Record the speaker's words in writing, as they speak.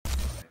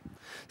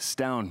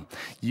Stavn,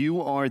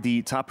 you are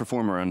the top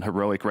performer on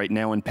Heroic right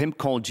now, and Pimp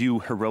called you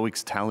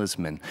Heroic's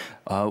talisman.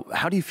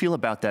 How do you feel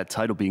about that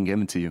title being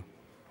given to you?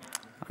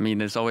 I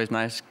mean, it's always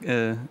nice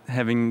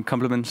having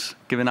compliments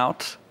given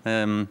out.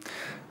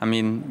 I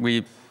mean,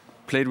 we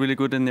played really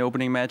good in the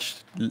opening match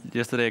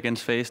yesterday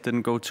against FaZe,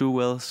 didn't go too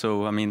well.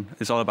 So, I mean,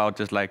 it's all about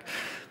just like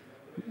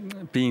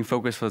being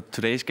focused for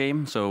today's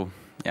game. So,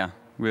 yeah,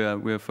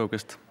 we're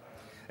focused.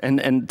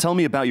 And tell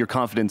me about your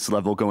confidence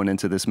level going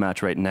into this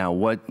match right now.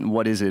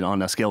 What is it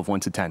on a scale of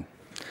 1 to 10?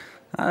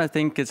 I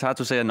think it's hard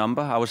to say a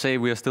number. I would say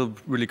we are still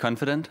really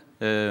confident.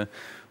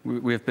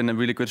 We have been a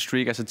really good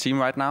streak as a team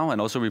right now, and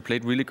also we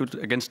played really good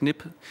against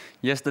NiP.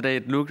 Yesterday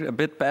it looked a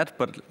bit bad,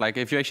 but like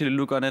if you actually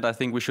look on it, I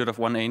think we should have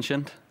won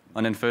Ancient.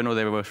 On Inferno,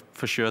 they were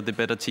for sure the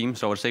better team,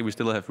 so I would say we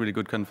still have really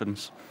good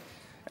confidence.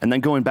 And then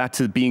going back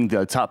to being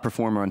the top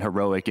performer on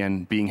Heroic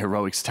and being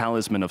Heroic's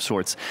talisman of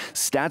sorts,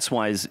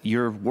 stats-wise,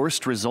 your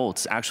worst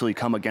results actually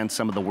come against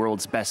some of the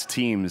world's best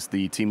teams,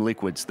 the Team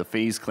Liquids, the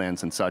FaZe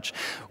clans and such.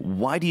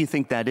 Why do you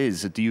think that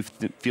is? Do you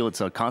feel it's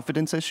a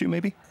confidence issue,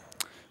 maybe?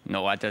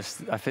 No, I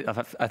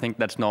think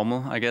that's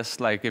normal. I guess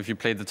like if you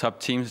play the top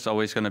teams, it's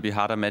always going to be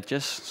harder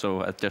matches.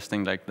 So I just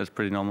think like that's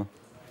pretty normal.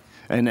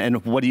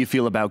 And what do you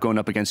feel about going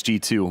up against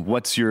G2?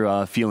 What's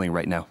your feeling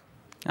right now?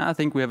 I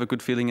think we have a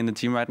good feeling in the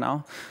team right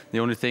now. The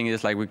only thing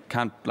is like we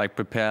can't like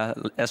prepare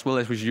as well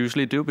as we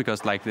usually do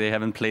because like they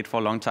haven't played for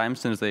a long time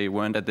since they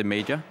weren't at the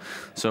major.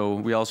 So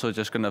we're also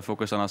just gonna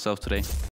focus on ourselves today.